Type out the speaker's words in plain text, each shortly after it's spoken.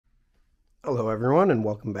Hello everyone and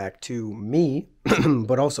welcome back to me,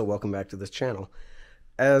 but also welcome back to this channel.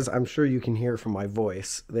 As I'm sure you can hear from my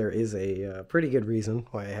voice, there is a pretty good reason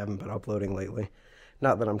why I haven't been uploading lately.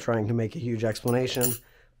 Not that I'm trying to make a huge explanation,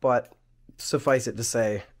 but suffice it to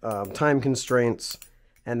say, time constraints,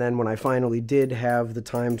 and then when I finally did have the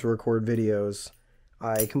time to record videos,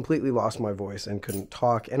 I completely lost my voice and couldn't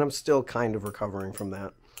talk, and I'm still kind of recovering from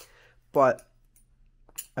that. But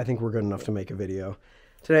I think we're good enough to make a video.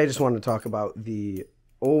 Today I just wanted to talk about the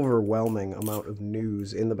overwhelming amount of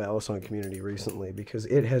news in the Balisong community recently, because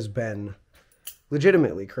it has been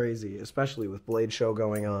legitimately crazy, especially with Blade Show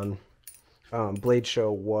going on. Blade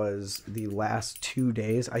Show was the last 2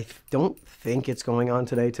 days. I don't think it's going on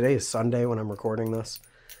today. Today is Sunday when I'm recording this.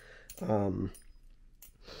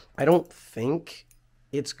 I don't think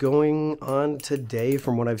it's going on today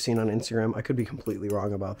from what I've seen on Instagram. I could be completely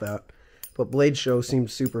wrong about that. But Blade Show seemed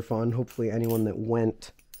super fun. Hopefully anyone that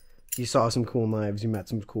went, you saw some cool knives, you met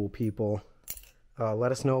some cool people.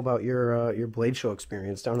 Let us know about your Blade Show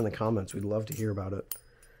experience down in the comments. We'd love to hear about it.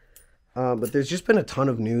 But there's just been a ton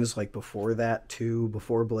of news like before that too.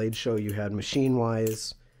 Before Blade Show, you had Machine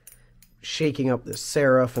Wise shaking up the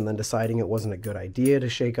Seraph and then deciding it wasn't a good idea to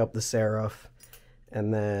shake up the Seraph.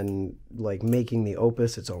 And then like making the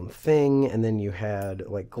Opus its own thing. And then you had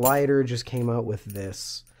like Glider just came out with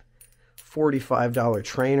this $45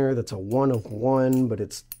 trainer that's a 1-of-1, but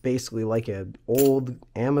it's basically like an old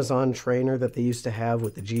Amazon trainer that they used to have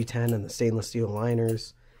with the G10 and the stainless steel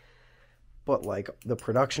liners. But like the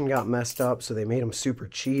production got messed up, so they made them super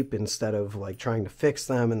cheap instead of like trying to fix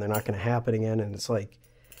them, and they're not going to happen again. And it's like,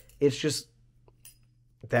 it's just,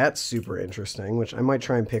 that's super interesting, which I might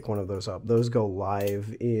try and pick one of those up. Those go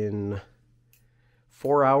live in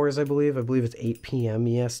 4 hours, I believe. I believe it's 8 p.m.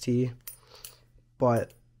 EST.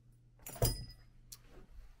 But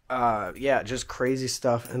yeah, just crazy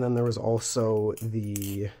stuff. And then there was also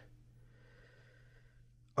the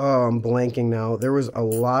I'm blanking now. There was a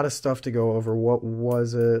lot of stuff to go over. What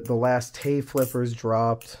was it? The last Tay flippers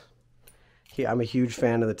dropped. I'm a huge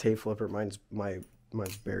fan of the Tay flipper. Mine's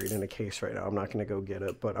buried in a case right now. I'm not going to go get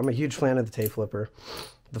it, but I'm a huge fan of the Tay flipper.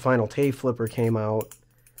 The final Tay flipper came out.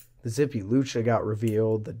 The Zippy Lucha got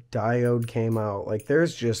revealed. The Diode came out. Like,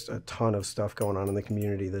 there's just a ton of stuff going on in the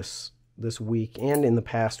community this week and in the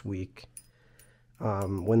past week,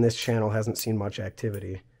 when this channel hasn't seen much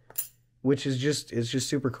activity, which is just, it's just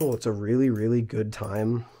super cool. It's a really, really good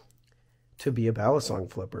time to be a Balisong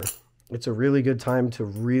flipper. It's a really good time to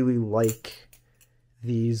really like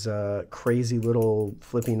these crazy little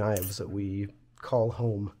flippy knives that we call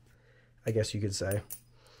home, I guess you could say.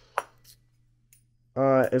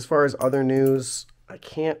 As far as other news, I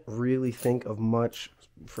can't really think of much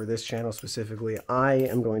for this channel specifically. I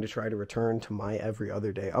am going to try to return to my every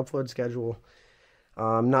other day upload schedule.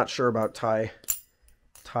 I'm not sure about Ty.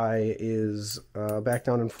 Ty is back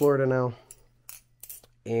down in Florida now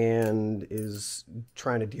and is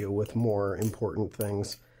trying to deal with more important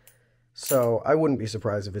things. So I wouldn't be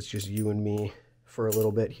surprised if it's just you and me for a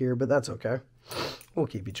little bit here, but that's okay. We'll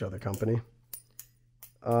keep each other company.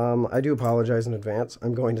 I do apologize in advance.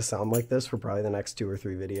 I'm going to sound like this for probably the next 2 or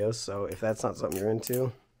 3 videos, so if that's not something you're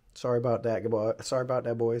into, sorry about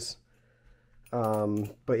that, boys.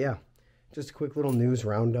 But yeah, just a quick little news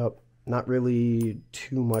roundup. Not really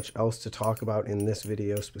too much else to talk about in this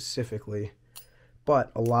video specifically,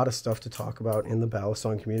 but a lot of stuff to talk about in the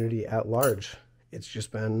Balisong community at large. It's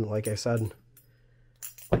just been, like I said,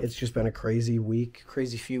 it's just been a crazy week,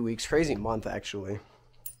 crazy few weeks, crazy month actually.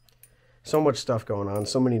 So much stuff going on,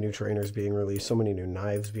 so many new trainers being released, so many new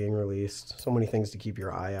knives being released, so many things to keep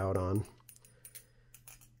your eye out on.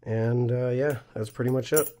 And yeah, that's pretty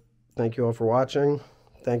much it. Thank you all for watching.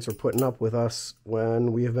 Thanks for putting up with us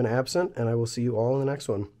when we have been absent, and I will see you all in the next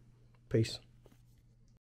one. Peace.